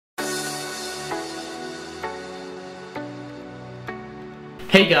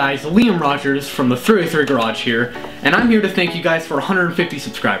Hey guys, Liam Rogers from the 33 Garage here, and I'm here to thank you guys for 150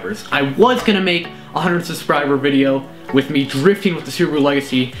 subscribers. I was gonna make a 100 subscriber video with me drifting with the Subaru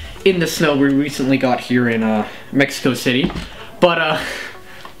Legacy in the snow we recently got here in Mexico City, but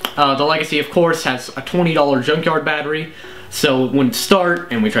the Legacy of course has a $20 junkyard battery, so it wouldn't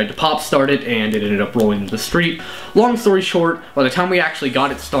start, and we tried to pop start it, and it ended up rolling into the street. Long story short, by the time we actually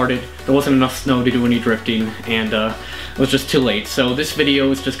got it started, there wasn't enough snow to do any drifting, and it was just too late. So this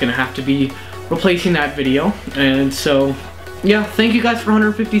video is just gonna have to be replacing that video. And so, yeah, thank you guys for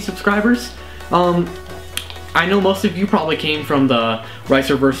 150 subscribers. I know most of you probably came from the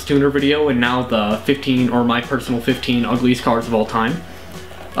Ricer vs. Tuner video, and now the 15, or my personal 15 ugliest cars of all time.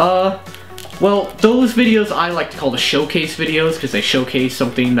 Well, those videos I like to call the showcase videos, because they showcase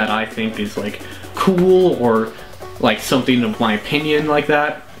something that I think is, like, cool, or, like, something of my opinion like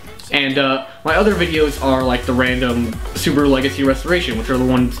that. And, my other videos are, like, the random Subaru Legacy restoration, which are the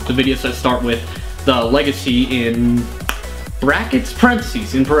videos that start with the Legacy in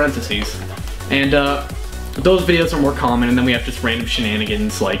parentheses. And, those videos are more common, and then we have just random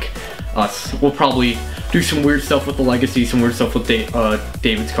shenanigans like us. We'll probably do some weird stuff with the Legacy, some weird stuff with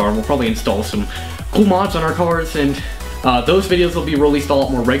David's car. We'll probably install some cool mods on our cars, and those videos will be released a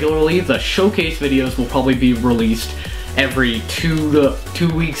lot more regularly. The showcase videos will probably be released every 2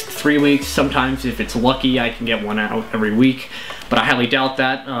 weeks, 3 weeks. Sometimes, if it's lucky, I can get one out every week, but I highly doubt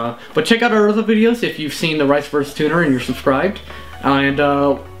that. But check out our other videos if you've seen the Ricer vs. Tuner and you're subscribed. And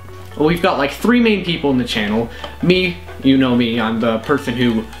we've got like 3 main people in the channel. Me, you know me, I'm the person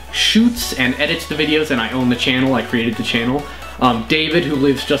who shoots and edits the videos, and I own the channel, I created the channel. David, who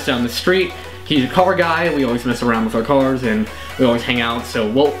lives just down the street, he's a car guy. We always mess around with our cars, and we always hang out, so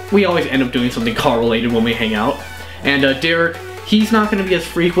we always end up doing something car related when we hang out. And Derek, he's not going to be as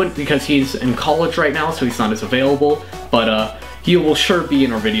frequent because he's in college right now, so he's not as available, but he will sure be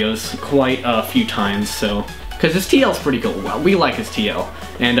in our videos quite a few times, so, because his TL's pretty cool. Well, we like his TL.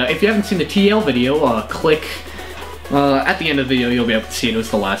 And if you haven't seen the TL video, click at the end of the video, you'll be able to see it. It was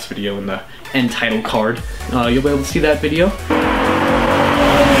the last video in the end title card. You'll be able to see that video.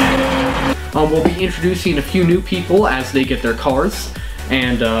 We'll be introducing a few new people as they get their cars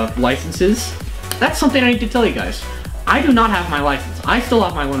and licenses. That's something I need to tell you guys. I do not have my license. I still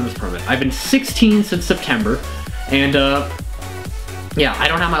have my learner's permit. I've been 16 since September, and yeah, I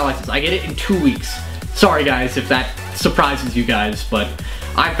don't have my license. I get it in 2 weeks. Sorry guys if that surprises you guys, but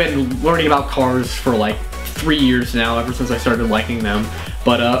I've been learning about cars for like 3 years now, ever since I started liking them.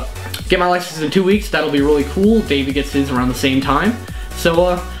 But get my license in 2 weeks, that'll be really cool. David gets his around the same time.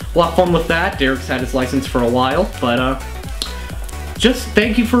 So we'll have fun with that. Derek's had his license for a while, but just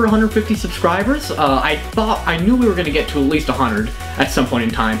thank you for 150 subscribers. I knew we were gonna get to at least 100 at some point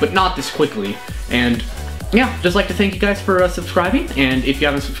in time, but not this quickly. And yeah, just like to thank you guys for subscribing, and if you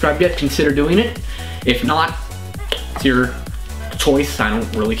haven't subscribed yet, consider doing it. If not, it's your choice. I don't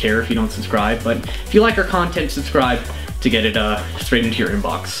really care if you don't subscribe, but if you like our content, subscribe to get it straight into your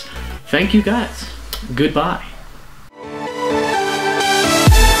inbox. Thank you guys. Goodbye.